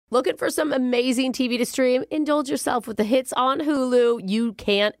Looking for some amazing TV to stream? Indulge yourself with the hits on Hulu you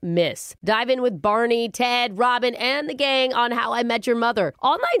can't miss. Dive in with Barney, Ted, Robin, and the gang on How I Met Your Mother.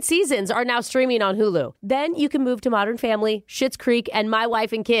 All 9 seasons are now streaming on Hulu. Then you can move to Modern Family, Schitt's Creek, and My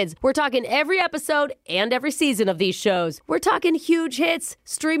Wife and Kids. We're talking every episode and every season of these shows. We're talking huge hits,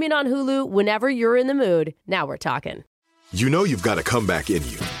 streaming on Hulu whenever you're in the mood. Now we're talking. You know you've got a comeback in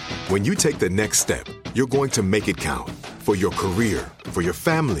you. When you take the next step, you're going to make it count. For your career, for your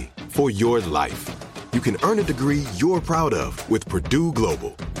family, for your life. You can earn a degree you're proud of with Purdue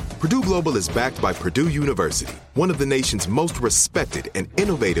Global. Purdue Global is backed by Purdue University, one of the nation's most respected and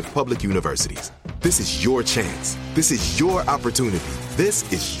innovative public universities. This is your chance. This is your opportunity.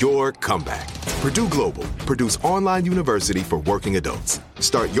 This is your comeback. Purdue Global, Purdue's online university for working adults.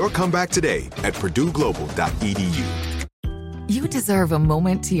 Start your comeback today at purdueglobal.edu. You deserve a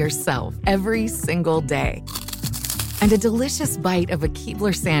moment to yourself every single day. And a delicious bite of a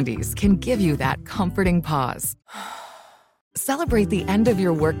Keebler Sandies can give you that comforting pause. Celebrate the end of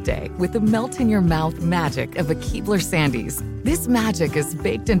your workday with the melt-in-your-mouth magic of a Keebler Sandies. This magic is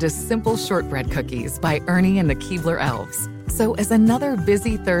baked into simple shortbread cookies by Ernie and the Keebler Elves. So as another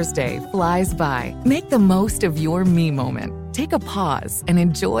busy Thursday flies by, make the most of your me moment. Take a pause and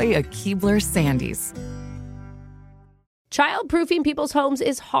enjoy a Keebler Sandies. Child-proofing people's homes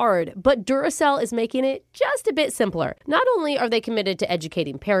is hard, but Duracell is making it just a bit simpler. Not only are they committed to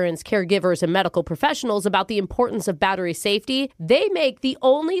educating parents, caregivers, and medical professionals about the importance of battery safety, they make the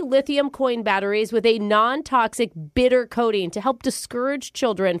only lithium coin batteries with a non-toxic bitter coating to help discourage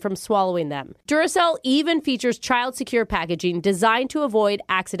children from swallowing them. Duracell even features child-secure packaging designed to avoid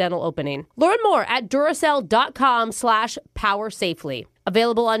accidental opening. Learn more at Duracell.com/powersafely.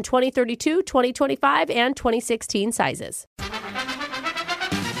 Available on 2032, 2025, and 2016 sizes.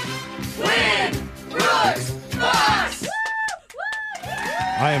 Win! Brooks! Box!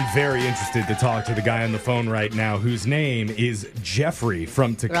 I am very interested to talk to the guy on the phone right now whose name is Jeffrey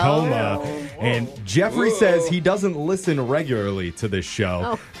from Tacoma. And Jeffrey says he doesn't listen regularly to this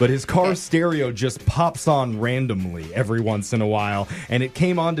show, but his car stereo just pops on randomly every once in a while. And it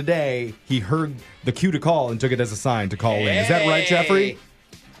came on today. He heard the cue to call and took it as a sign to call in. Is that right, Jeffrey?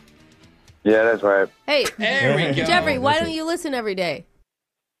 Yeah, that's right. Hey, There we go. Jeffrey, why don't you listen every day?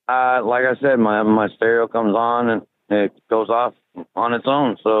 Like I said, my stereo comes on and it goes off on its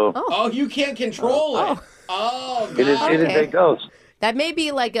own. So Oh, you can't control it. Oh, God. it goes. That may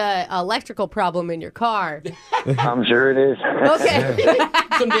be like a electrical problem in your car. I'm sure it is. Okay.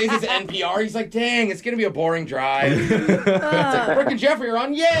 Some days it's NPR. He's like, dang, it's going to be a boring drive. It's like, Brooke and Jeffrey are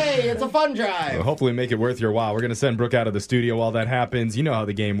on. Yay, it's a fun drive. Well, hopefully make it worth your while. We're going to send Brooke out of the studio while that happens. You know how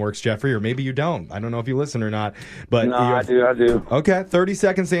the game works, Jeffrey, or maybe you don't. I don't know if you listen or not. But No, I do. Okay, 30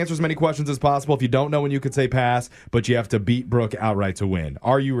 seconds to answer as many questions as possible. If you don't know when you could say pass, but you have to beat Brooke outright to win.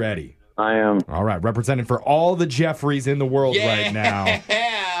 Are you ready? I am. All right, representing for all the Jeffreys in the world right now.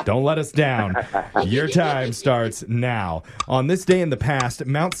 Don't let us down. Your time starts now. On this day in the past,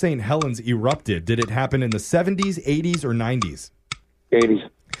 Mount St. Helens erupted. Did it happen in the 70s, 80s, or 90s? 80s.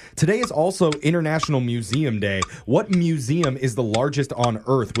 Today is also International Museum Day. What museum is the largest on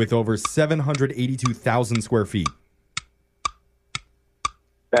Earth with over 782,000 square feet?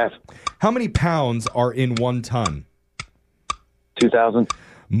 Pass. How many pounds are in 1 ton? 2,000.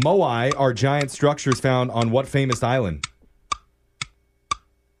 Moai are giant structures found on what famous island?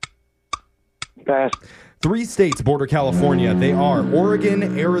 Pass. 3 states border California. They are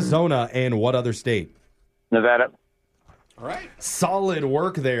Oregon, Arizona, and what other state? Nevada. All right. Solid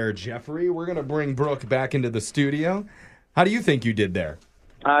work there, Jeffrey. We're going to bring Brooke back into the studio. How do you think you did there?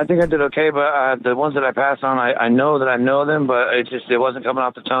 I think I did okay, but the ones that I passed on, I know that I know them, but it wasn't coming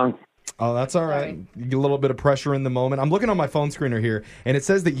off the tongue. Oh, that's all right. You get a little bit of pressure in the moment. I'm looking on my phone screener here, and it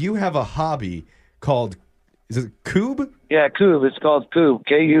says that you have a hobby called, is it Cube? Yeah, Cube. It's called Cube,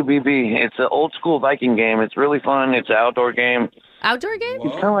 Kubb. It's an old school Viking game. It's really fun. It's an outdoor game. Outdoor game?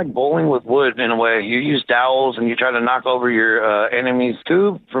 It's kind of like bowling with wood in a way. You use dowels and you try to knock over your enemy's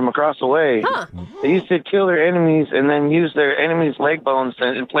cube from across the way. Huh. They used to kill their enemies and then use their enemy's leg bones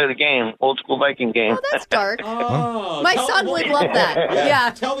and play the game. Old school Viking game. Oh, that's dark. Oh, My son would love that. Yeah.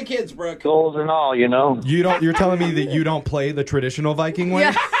 Tell the kids, Brooke. Goals and all, you know. You're telling me that you don't play the traditional Viking way?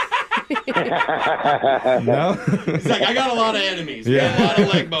 Yeah. No? It's like, I got a lot of enemies. Yeah. Got a lot of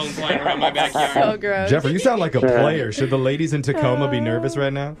leg bones lying around my backyard. So gross. Jeffrey, you sound like a player. Should the ladies in Tacoma be nervous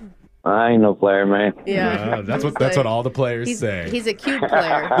right now? I ain't no player, man. Yeah. That's what all the players say. He's a cube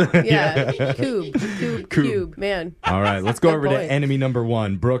player. Yeah. Cube. Man. All right, let's go Good over boy. to enemy number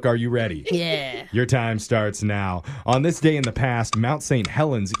 1. Brooke, are you ready? Yeah. Your time starts now. On this day in the past, Mount St.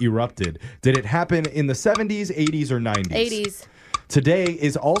 Helens erupted. Did it happen in the 70s, 80s, or 90s? 80s. Today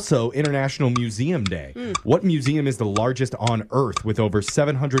is also International Museum Day. What museum is the largest on Earth with over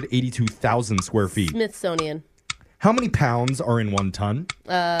 782,000 square feet? Smithsonian. How many pounds are in 1 ton?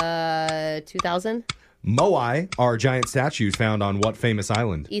 2,000. Moai are giant statues found on what famous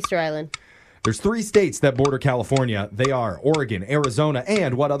island? Easter Island. There's 3 states that border California. They are Oregon, Arizona,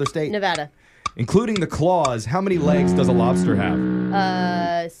 and what other state? Nevada. Including the claws, how many legs does a lobster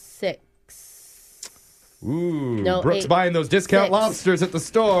have? 6. Ooh, No, Brooke's 8. buying those discount 6. lobsters at the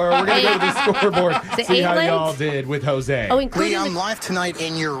store. We're going to go to the scoreboard, it see 8 how legs? y'all did with Jose. Oh, We including are live tonight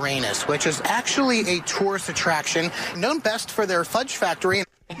in Uranus, which is actually a tourist attraction known best for their fudge factory.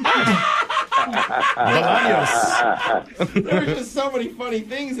 There's just so many funny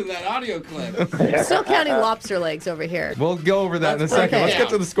things in that audio clip. Still counting lobster legs over here. We'll go over that in a Let's break second. it Let's get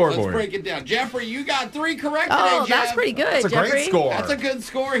down. to the scoreboard. Let's break it down. Jeffrey, you got 3 correct Oh, today, Jeff. that's pretty good, That's a Jeffrey. great score. That's a good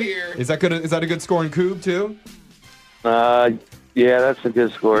score here. Is that good? Is that a good score in Coob, too? Yeah, that's a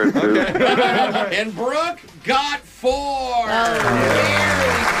good score. And Brooke got 4. All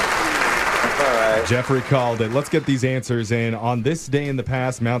right. Jeffrey called it. Let's get these answers in. On this day in the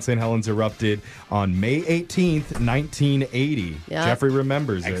past, Mount St. Helens erupted on May 18th, 1980. Yeah. Jeffrey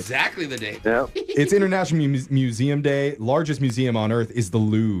remembers it. Exactly the date. Yeah. It's International Museum Day. Largest museum on Earth is the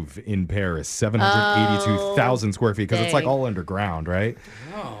Louvre in Paris, 782,000 square feet, because it's like dang. all underground, right?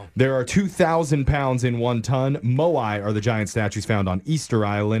 Oh. There are 2,000 pounds in 1 ton. Moai are the giant statues found on Easter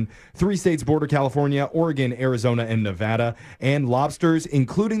Island. 3 states border California, Oregon, Arizona, and Nevada. And lobsters,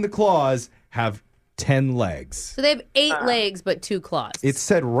 including the claws, have 10 legs. So they have 8 legs, but 2 claws. It's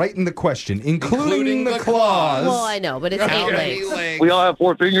said right in the question, including the claws. Well, I know, but it's 8 How many legs. legs? We all have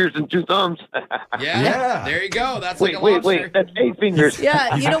 4 fingers and 2 thumbs. Yeah. There you go. That's like a lobster. Wait. That's 8 fingers.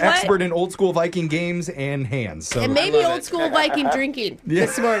 Yeah, He's you know an what? expert in old school Viking games and hands. So And maybe I love old it. school Viking drinking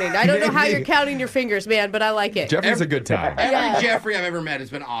this morning. I don't know how you're counting your fingers, man, but I like it. Jeffrey's a good time. Every Jeffrey I've ever met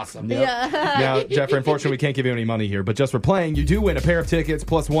has been awesome. Yeah. Now, Jeffrey, unfortunately, we can't give you any money here, but just for playing, you do win a pair of tickets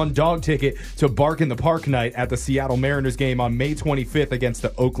plus 1 dog ticket to Bark in the Park night at the Seattle Mariners game on May 25th against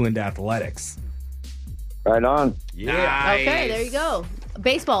the Oakland Athletics. Right on. Yeah. Okay, there you go.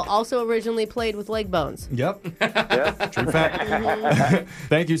 Baseball also originally played with leg bones. Yep. True fact.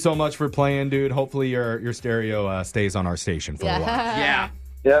 Thank you so much for playing, dude. Hopefully your stereo stays on our station for a while. Yeah.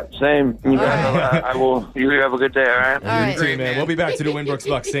 Yep, same. You guys, I will. You have a good day, all right? All right. You too, man. We'll be back to do Winbrooks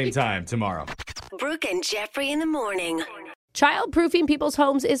Bucks same time tomorrow. Brooke and Jeffrey in the morning. Childproofing people's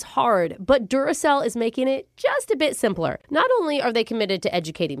homes is hard, but Duracell is making it just a bit simpler. Not only are they committed to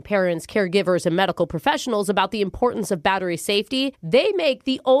educating parents, caregivers, and medical professionals about the importance of battery safety, they make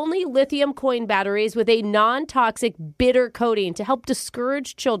the only lithium coin batteries with a non-toxic bitter coating to help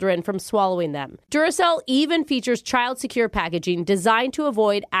discourage children from swallowing them. Duracell even features child-secure packaging designed to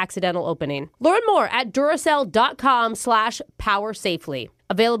avoid accidental opening. Learn more at Duracell.com/powersafely.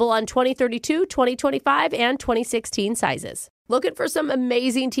 Available on 2032, 2025, and 2016 sizes. Looking for some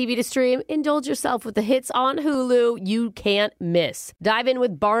amazing TV to stream? Indulge yourself with the hits on Hulu you can't miss. Dive in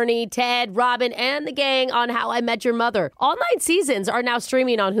with Barney, Ted, Robin, and the gang on How I Met Your Mother. All 9 seasons are now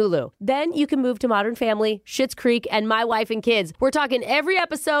streaming on Hulu. Then you can move to Modern Family, Schitt's Creek, and My Wife and Kids. We're talking every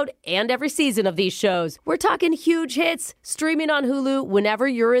episode and every season of these shows. We're talking huge hits, streaming on Hulu whenever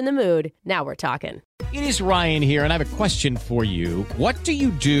you're in the mood. Now we're talking. It is Ryan here, and I have a question for you. What do you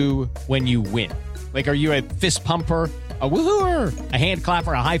do when you win? Like, are you a fist pumper, a woohooer, a hand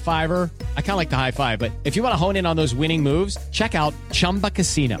clapper, a high fiver? I kind of like the high five, but if you want to hone in on those winning moves, check out Chumba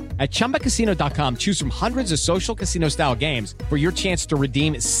Casino. At ChumbaCasino.com, choose from hundreds of social casino-style games for your chance to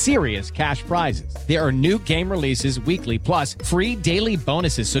redeem serious cash prizes. There are new game releases weekly, plus free daily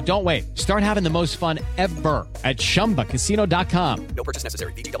bonuses, so don't wait. Start having the most fun ever at ChumbaCasino.com. No purchase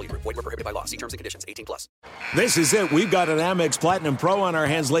necessary. VGW Group. Void where prohibited by law. See terms and conditions. 18+. This is it. We've got an Amex Platinum Pro on our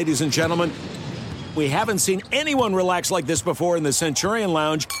hands, ladies and gentlemen. We haven't seen anyone relax like this before in the Centurion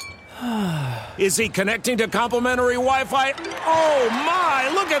Lounge. Is he connecting to complimentary Wi-Fi? Oh, my.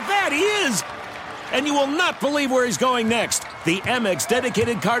 Look at that. He is. And you will not believe where he's going next. The Amex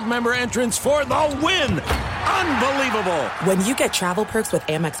dedicated card member entrance for the win. Unbelievable. When you get travel perks with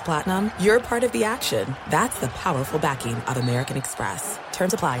Amex Platinum, you're part of the action. That's the powerful backing of American Express.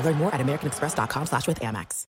 Terms apply. Learn more at americanexpress.com/withAmex.